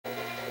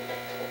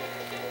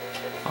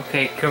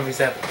Okay,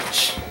 Kirby's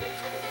Avalanche.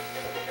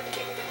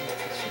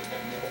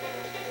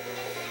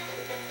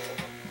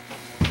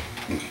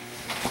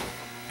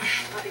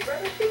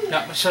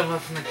 No, Michelle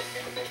left from the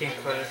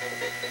camcorder.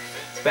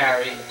 It's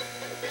Barry.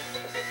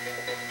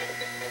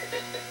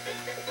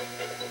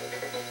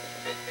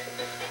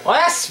 Well,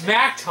 that's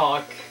smack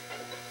talk.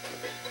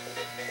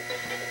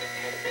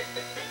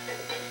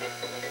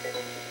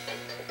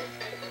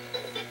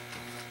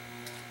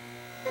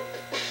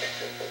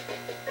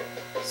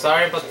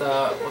 Sorry about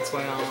what's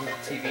going on the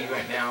TV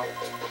right now.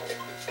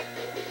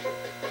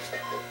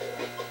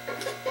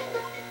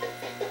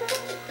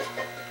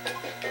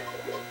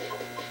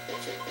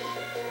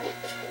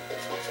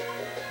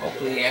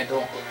 Hopefully I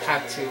don't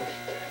have to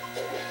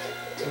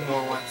do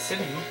more one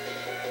sitting.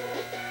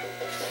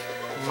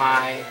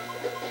 My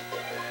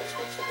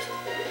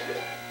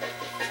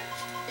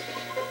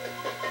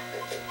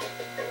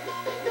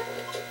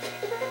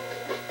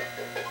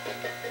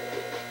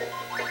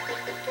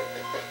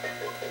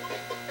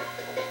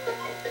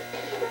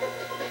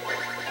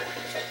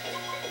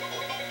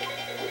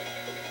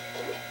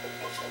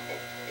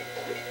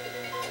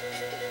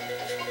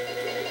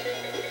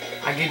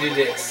I can do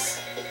this.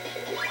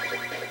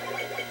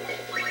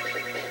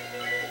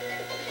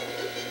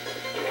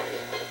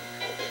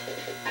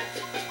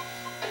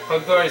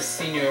 Hogwarts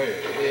Senior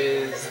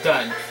is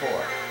done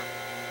for.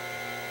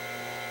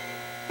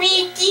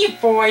 Me dear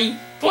boy,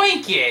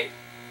 blanket.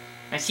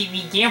 I see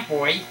me dear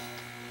boy.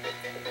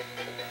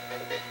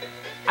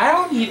 I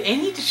don't need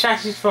any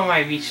distractions from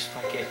my beach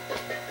blanket.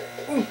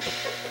 Ooh,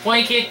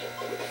 blanket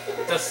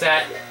does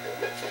that.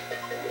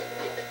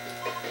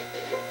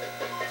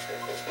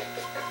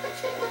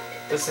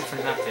 Does it for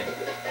nothing.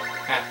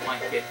 Half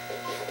blanket.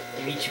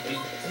 Reach your beat.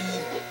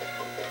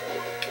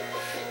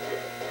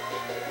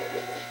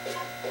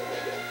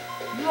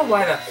 I don't know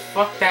why the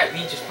fuck that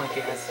Regis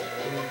blanket has.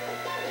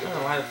 I don't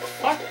know why the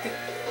fuck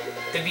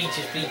the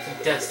Regis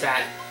blanket does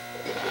that.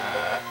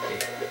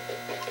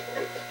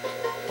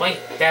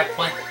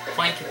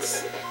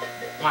 Blankets.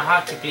 My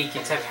hockey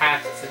blankets have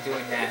habits of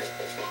doing that.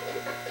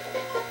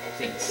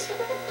 Please.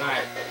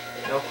 Alright.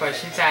 No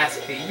questions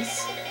asked,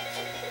 please.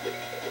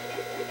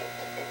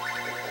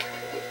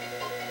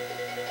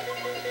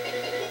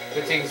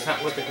 Good thing it's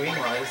not what the green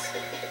was.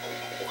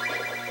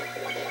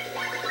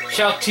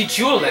 Shall teach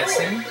you a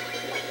lesson.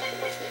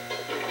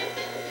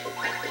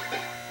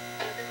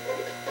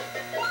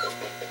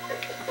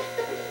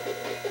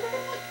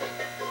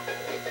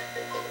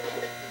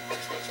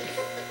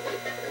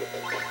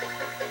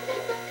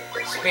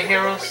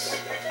 Superheroes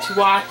to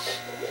watch?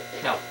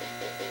 No.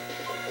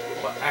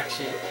 Well,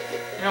 actually,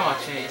 I don't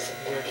watch any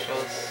superhero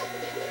shows.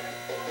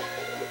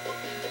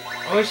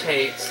 I wish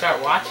I'd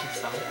start watching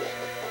some.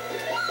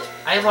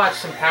 I watched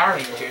some Power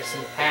Rangers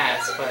in the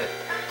past, but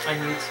on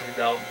YouTube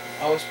though.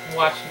 I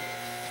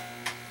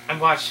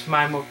watched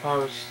My More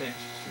Power Rangers than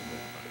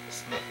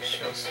some other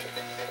shows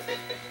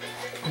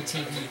on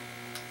TV.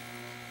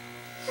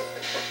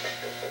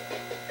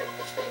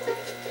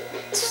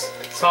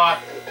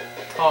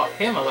 Taught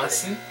him a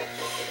lesson.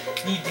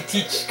 Need to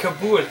teach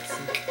Kabul a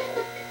lesson.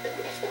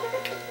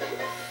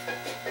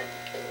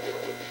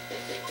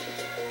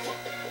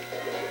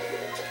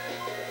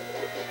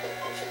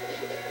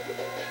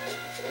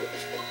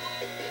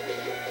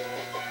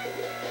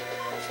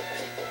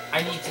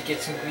 I need to get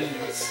some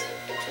greens.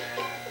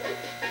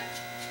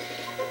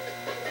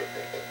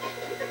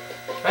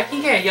 If I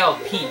can get a yellow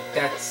pink,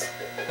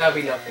 that'll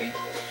be lovely.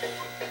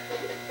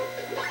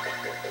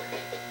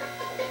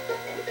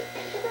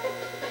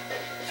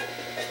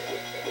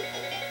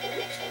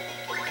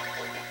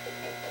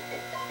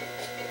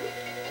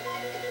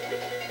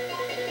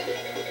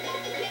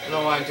 I don't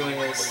know why I'm doing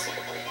this.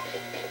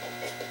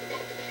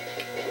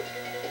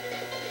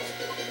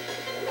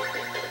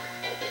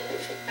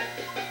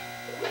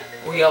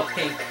 Yellow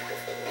pink.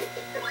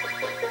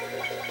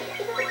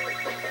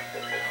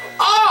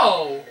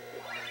 Oh!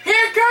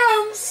 Here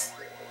comes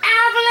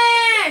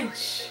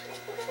Avalanche!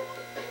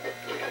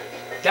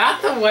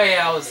 Not the way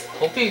I was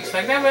hoping to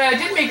expect that, but I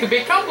did make a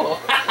big combo.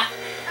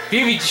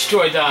 Kirby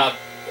destroyed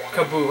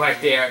Kaboo right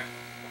there.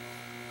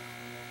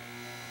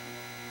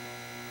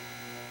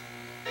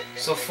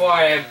 So far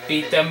I have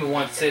beat them in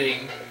one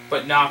sitting,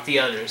 but not the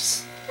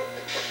others.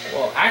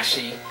 Well,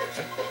 actually,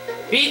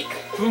 beat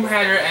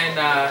Broomhatter and,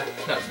 no,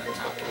 not Broomhatter.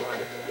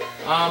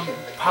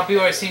 Poppy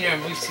War Senior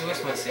and Lucy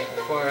Lewis one thing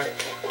before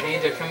they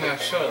ended up coming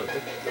off short of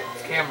the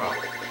camera.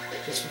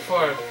 Just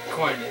before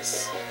recording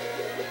this.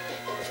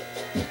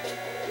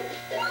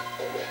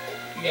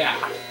 Yeah.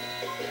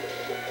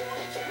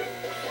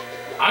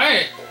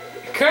 Alright.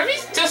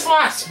 Kirby's just a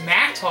lot of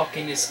smack talk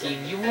in this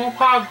game. You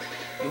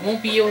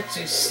won't be able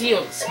to see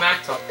all the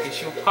smack talk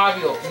because you'll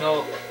probably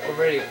know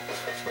already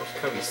what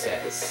Kirby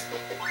says.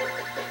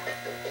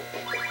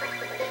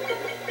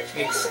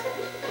 Makes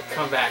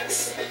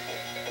comebacks.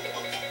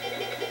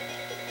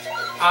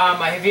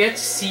 I have yet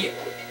to see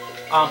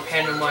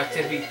Paranormal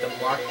Activity the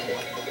Mark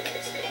one.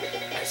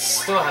 I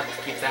still have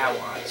to give that a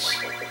watch.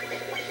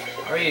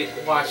 I already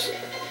watched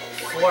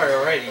 4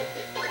 already.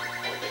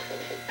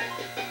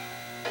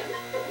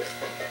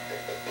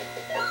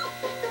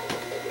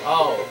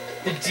 Oh,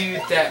 the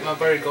dude that my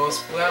brother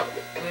goes well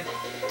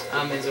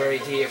with is already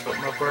here, but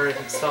my brother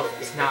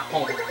himself is not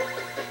home.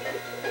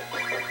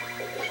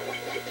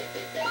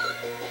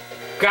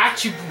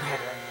 Got you,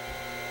 Boomheader.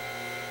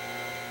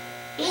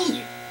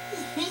 Hey,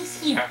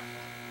 he's here.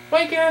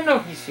 Why can't I know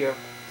he's here?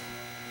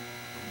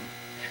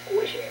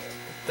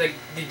 The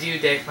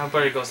dude that my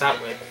brother goes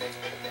out with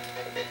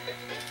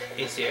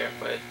is here,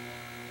 but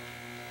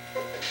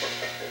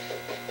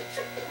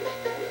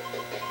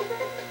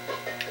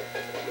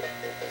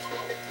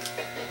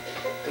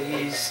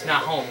he's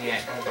not home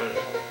yet, my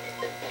brother.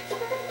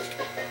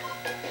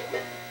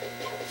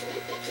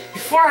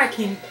 Before I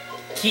can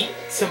kick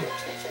some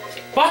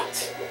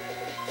butt.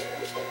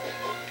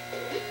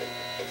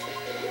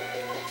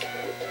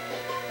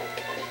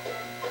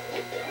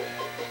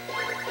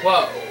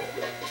 Whoa.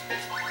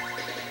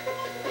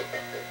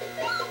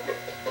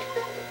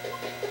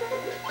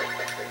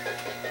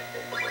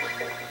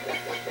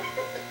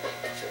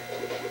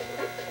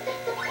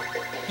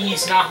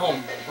 He's not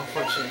home,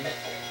 unfortunately.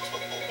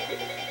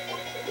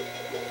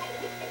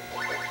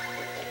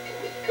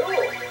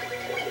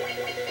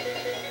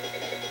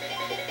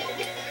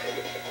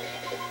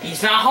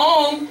 He's not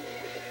home!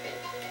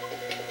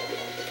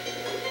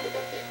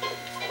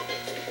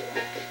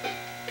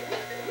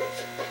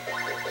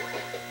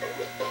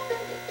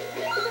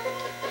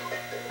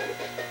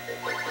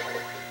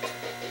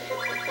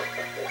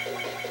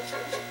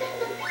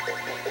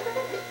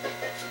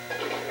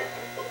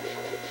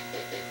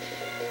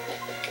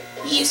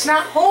 He's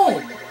not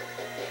home!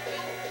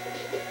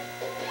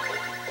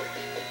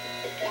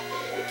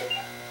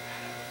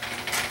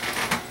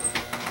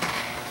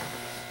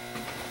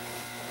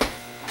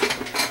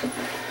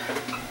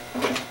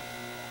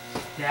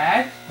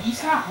 Dad,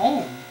 he's not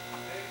home.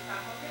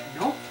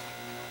 Nope.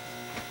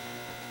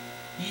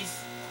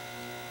 He's...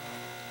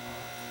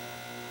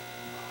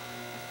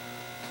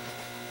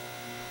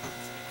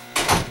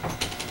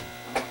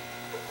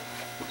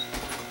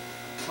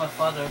 My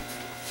father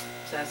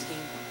was asking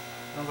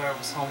where I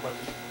was home, but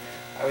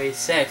I already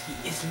said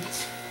he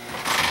isn't.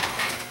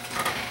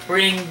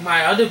 Bring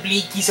my other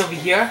bleakies over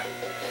here.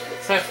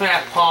 Sorry for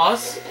that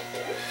pause.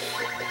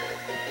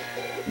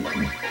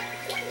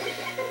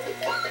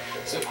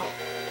 So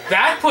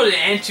that put an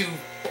end to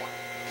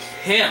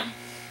him.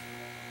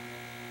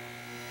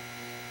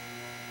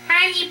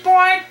 Honey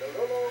bun,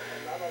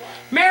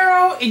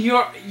 Marrow and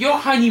your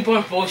honey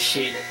bun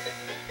bullshit.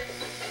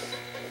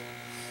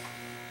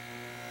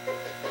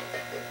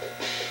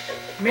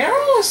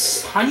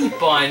 Meryl's honey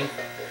bun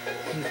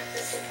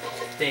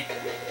thing.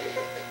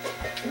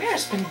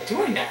 Meryl's been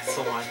doing that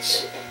so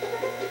much.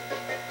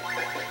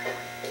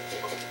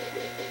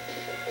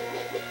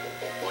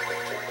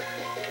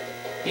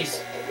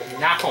 He's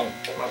not home,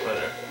 my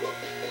brother.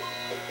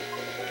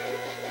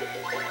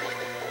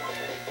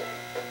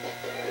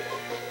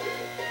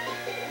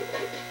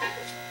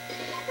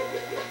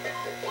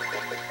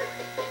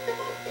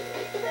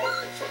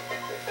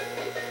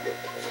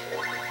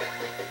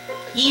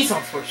 He's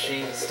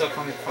unfortunately still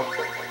coming from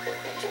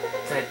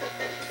that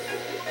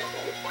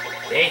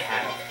they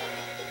have.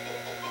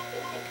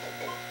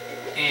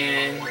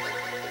 And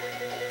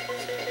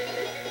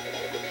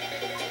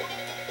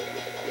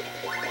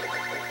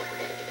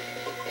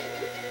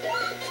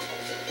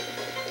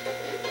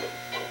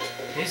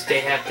his day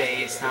have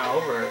day is not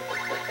over.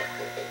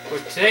 For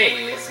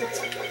today it isn't.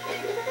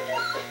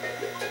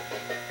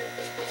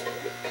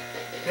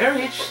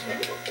 Very interesting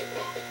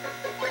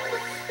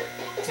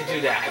to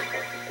do that.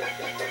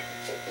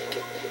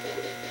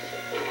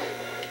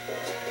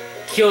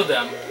 Kill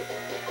them.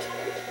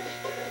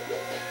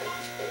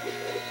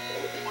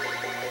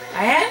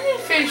 I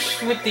hadn't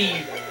finished with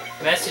the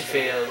message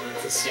video,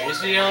 the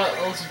series video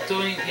I was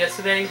doing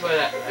yesterday,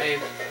 but I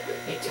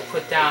need to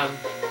put down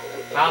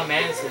Wild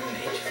Mans and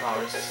Ancient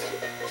Flowers.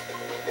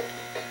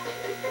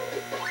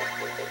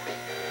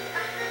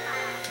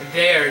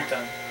 They're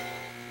done.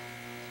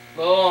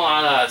 Oh,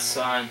 Allah,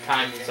 son,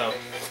 time is up.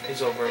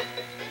 Is over.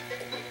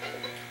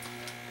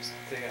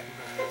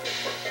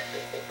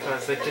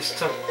 Because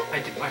I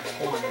did my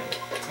toll on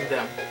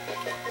them.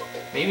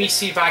 Maybe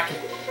see if I can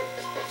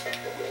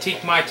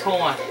take my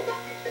toll on,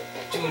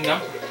 do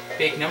a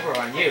big number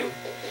on you.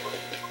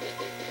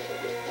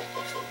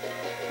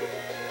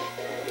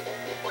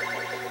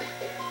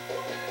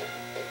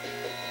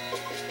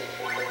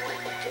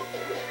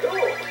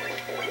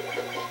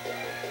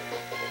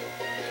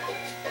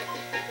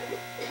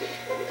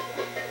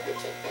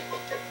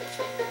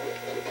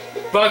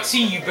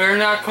 Bugsy, you better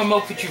not come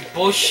up with your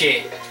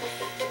bullshit.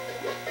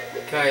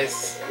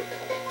 Guys.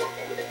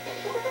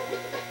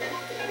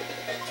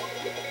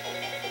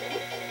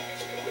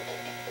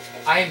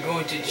 I am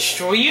going to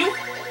destroy you.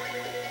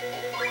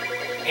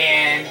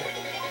 And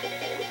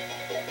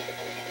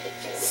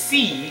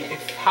see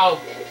if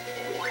how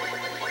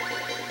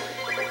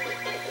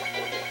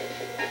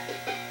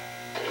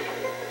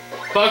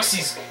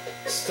Bugsy's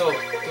still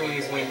doing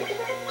his wing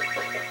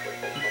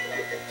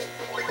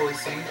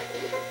posing.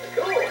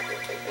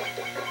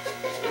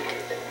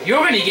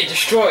 You're gonna get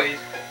destroyed.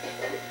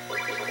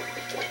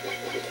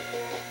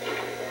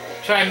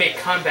 try to make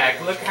comeback.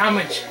 Look how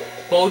much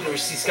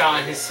boulders he's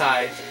got on his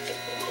side.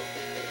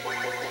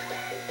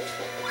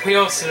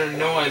 Wheels are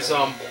known as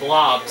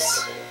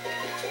blobs.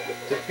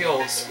 The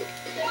wheels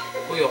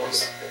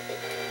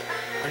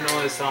are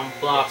known as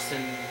blobs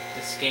in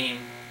this game.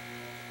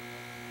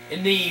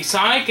 In the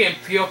Sonic and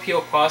Puyo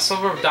Puyo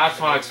crossover of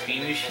Dr. Mario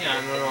Speed Machine, I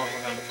don't know if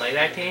we're gonna play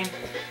that game.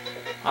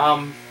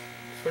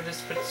 For this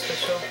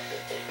special,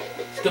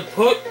 the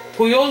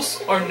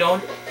Puyos are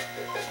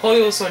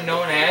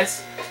known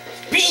as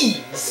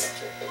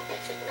beans.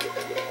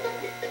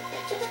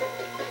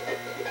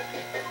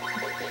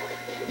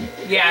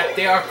 Yeah,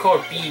 they are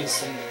called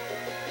beans in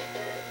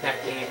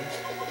that game.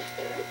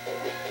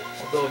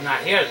 Although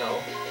not here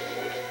though.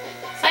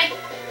 Psych!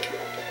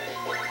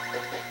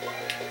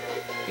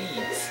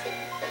 Beans.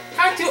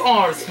 Come to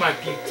ours, my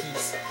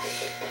beauties.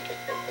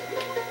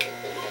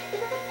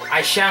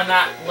 I shall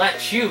not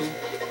let you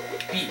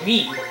beat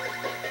me.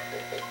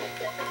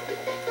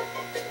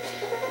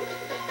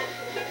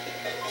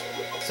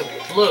 So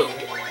blue.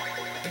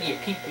 I need a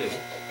pink blue.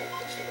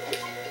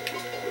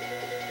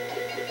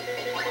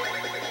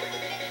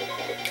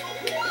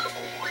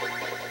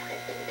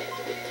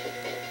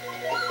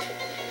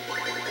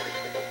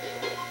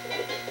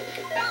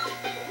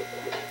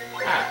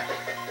 Ah.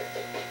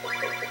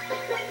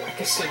 I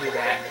can still do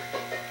that.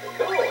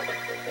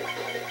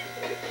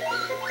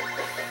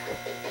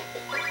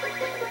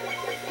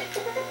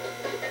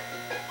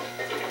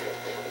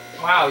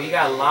 Wow, you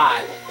got a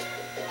lot.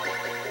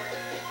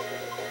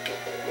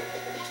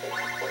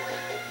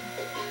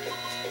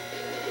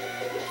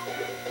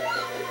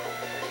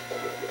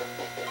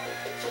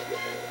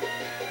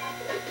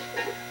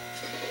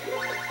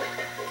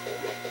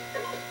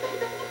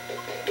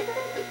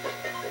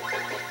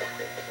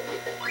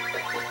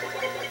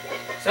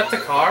 Is that the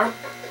car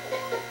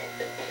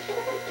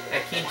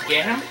that came to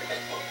get him?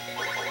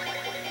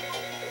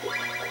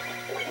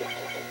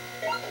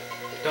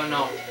 Don't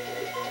know.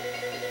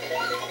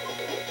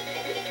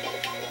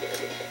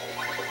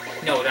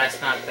 No, that's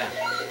not them.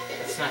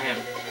 That's not him.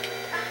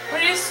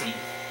 What is he?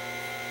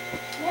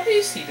 What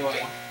is he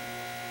doing?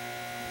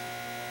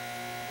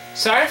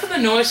 Sorry for the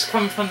noise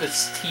coming from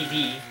this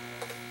TV.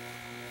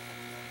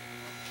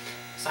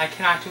 So I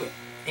cannot do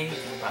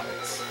anything about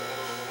it.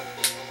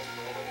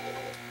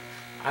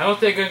 I don't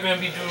think I'm going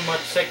to be doing much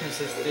segments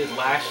as I did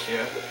last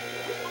year.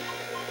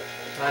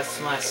 Last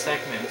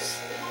segments.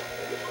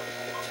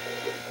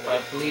 But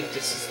I believe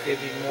this is going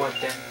to be more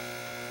than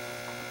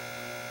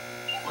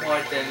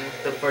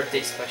the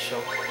birthday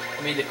special.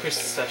 I mean the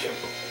Christmas special,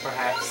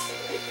 perhaps.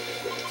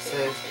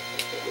 So,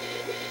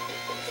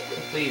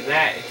 complete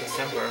that in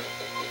December.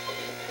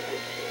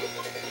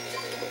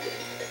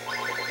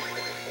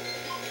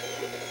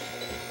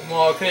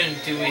 Well, I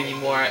couldn't do any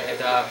more at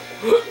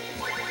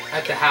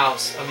the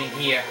house. I mean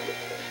here.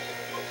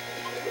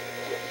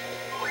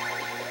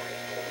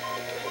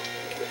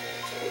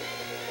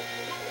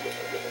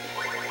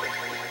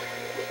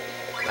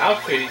 That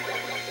was pretty.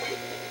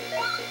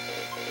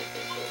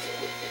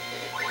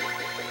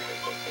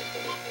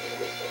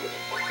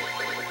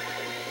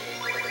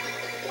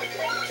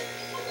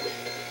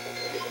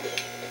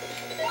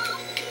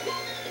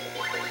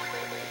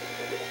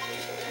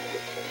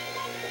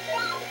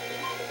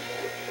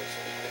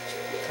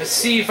 Let's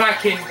see if I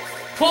can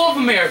pull off a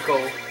miracle.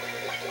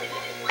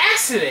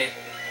 Accident!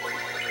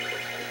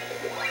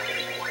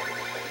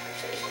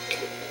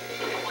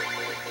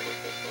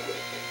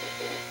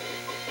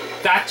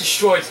 That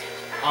destroyed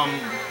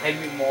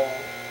Heavy Mall.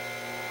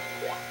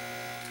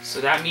 So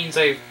that means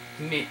I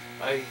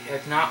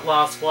have not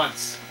lost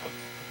once up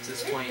to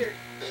this point.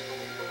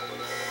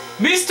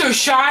 Mr.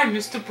 Shine,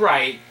 Mr.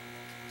 Bright.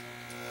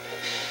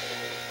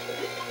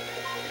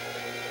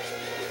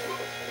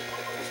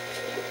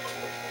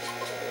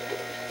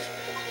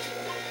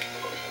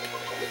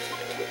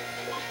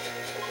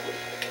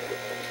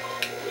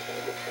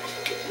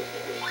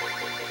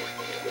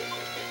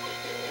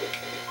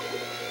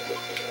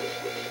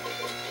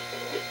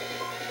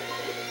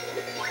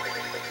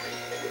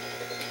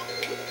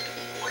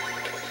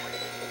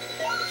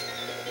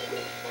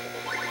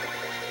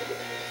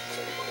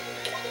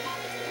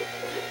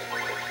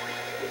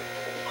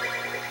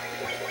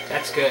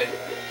 That's good.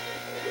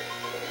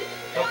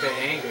 Okay,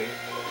 angry.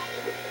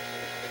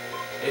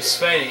 It's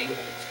sweating.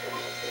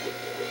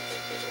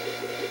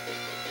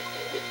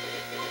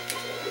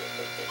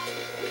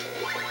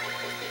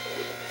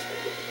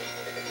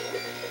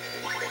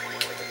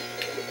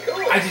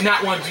 I did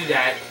not want to do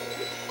that.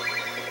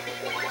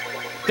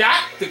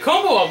 The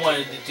combo I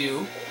wanted to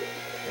do,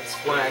 that's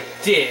what I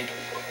did.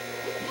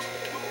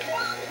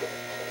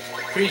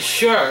 Pretty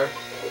sure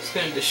it's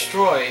going to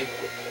destroy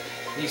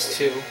these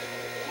two.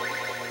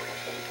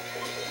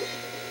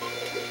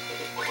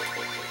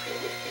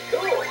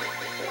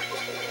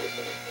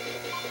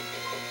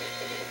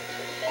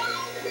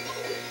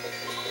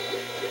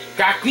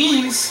 Got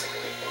beans.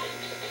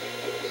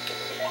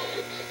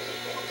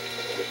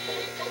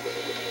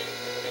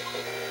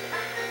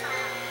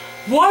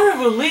 What a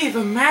relief,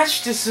 a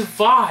match to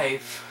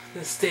survive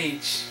the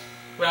stage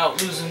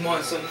without losing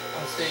once on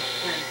stage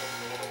 3.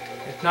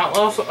 If not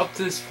also up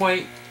to this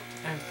point,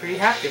 I'm pretty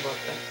happy about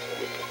that.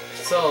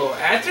 So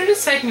after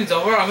this segment's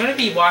over, I'm gonna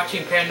be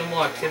watching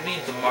Paranormal Activity,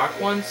 the marked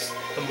one,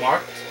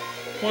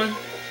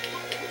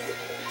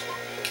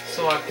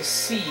 so I can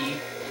see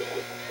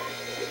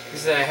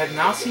is that I have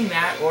not seen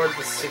that or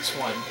the 6th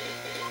one.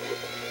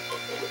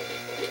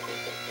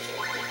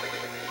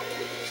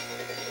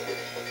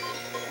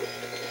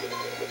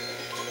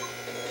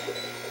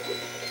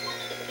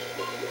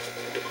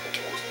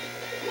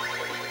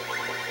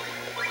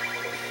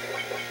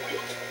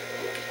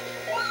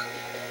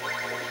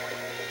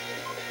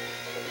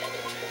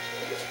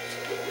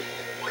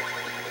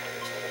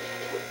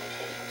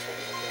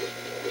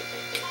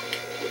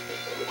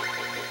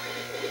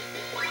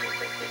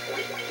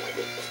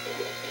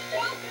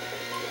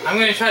 I'm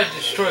gonna try to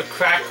destroy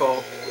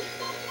Crackle.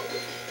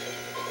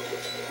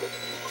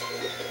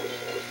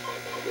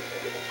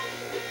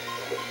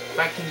 If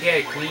I can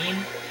get a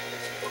green.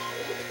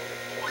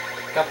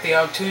 Got the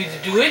opportunity to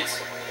do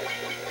it.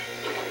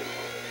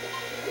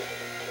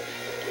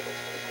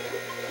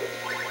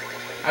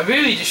 I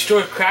really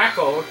destroyed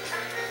Crackle.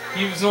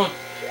 He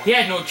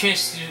had no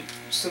chance to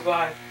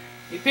survive.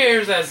 He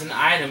appears as an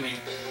item in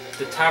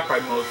the top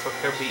right mode for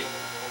Kirby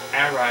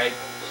Air Ride.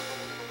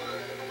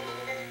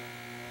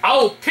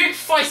 Oh, pick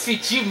fights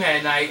with you,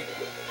 Man Knight.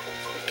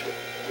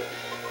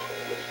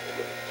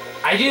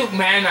 I do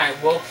Man Knight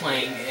while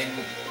playing in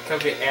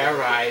Kirby Air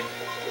Ride.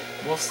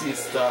 Mostly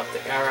stuff,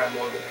 the Air Ride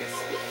mode, because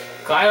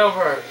got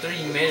over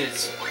 3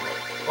 minutes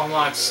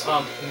unlocks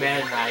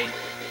Man Knight.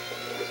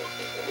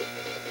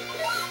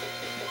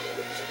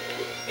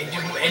 And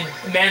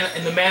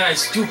the Man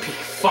Knights do pick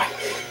fight.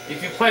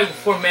 If you play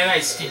before Man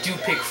Knights, you do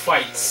pick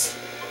fights.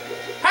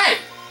 Hey,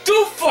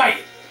 do fight!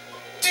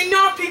 Do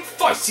not pick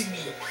fights with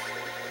me.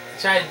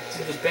 Try to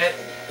do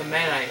the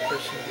Man Knight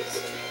impression.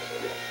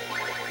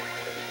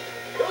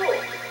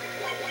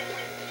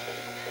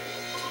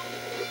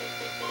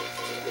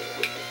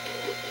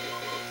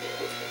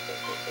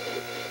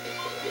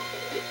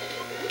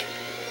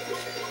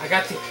 I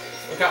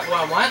got what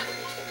I want.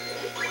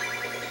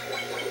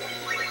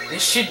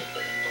 This should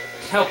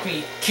help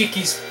me kick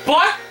his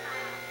butt.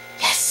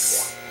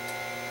 Yes.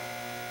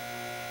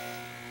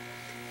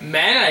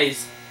 Man Knight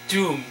is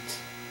doomed.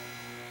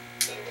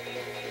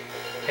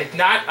 Had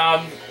not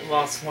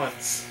lost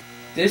once.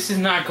 This is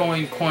not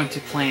going according to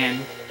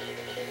plan.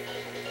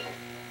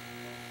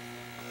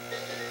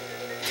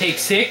 Take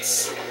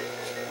 6.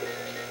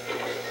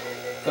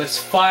 That's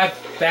 5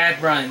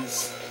 bad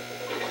runs.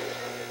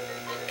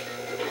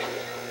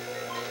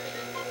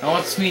 That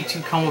wants me to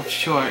come up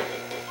short.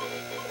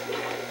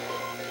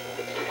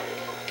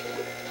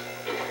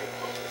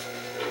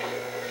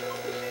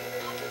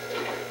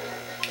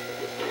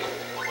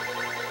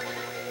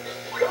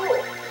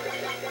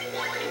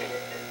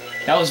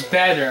 That was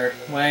better.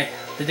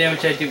 The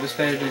damage I did was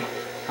better than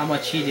how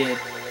much he did.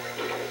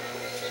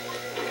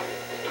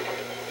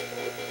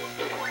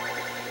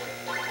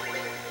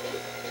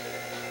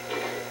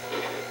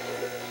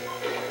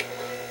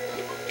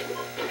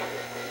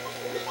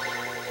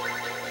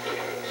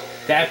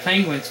 That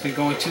penguin's been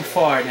going too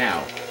far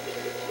now.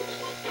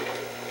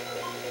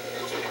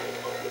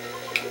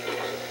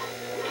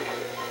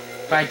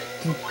 If I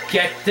can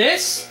get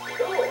this.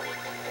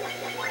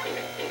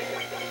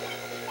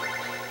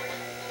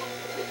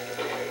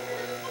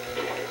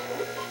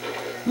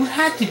 Who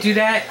had to do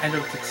that? I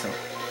don't think so.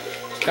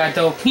 Got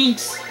double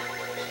pinks.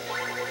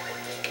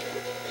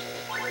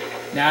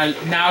 Now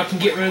I can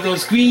get rid of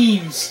those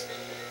greens.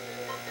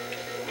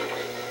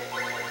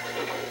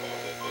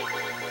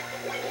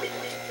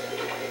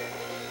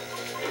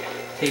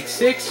 Take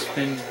 6,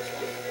 then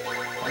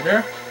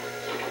better.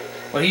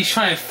 But he's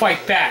trying to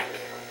fight back.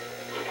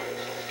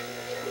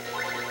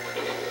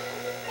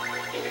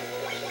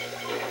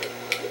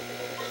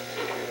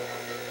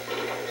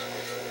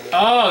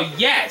 Oh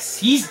yes,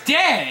 he's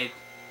dead.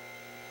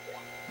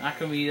 Not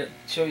gonna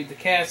show you the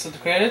cast of the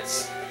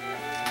credits.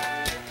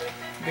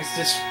 Because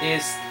this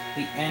is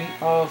the end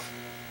of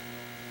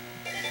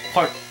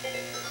part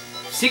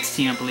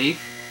 16, I believe.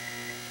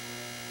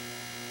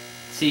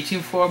 Stay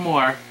tuned for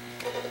more.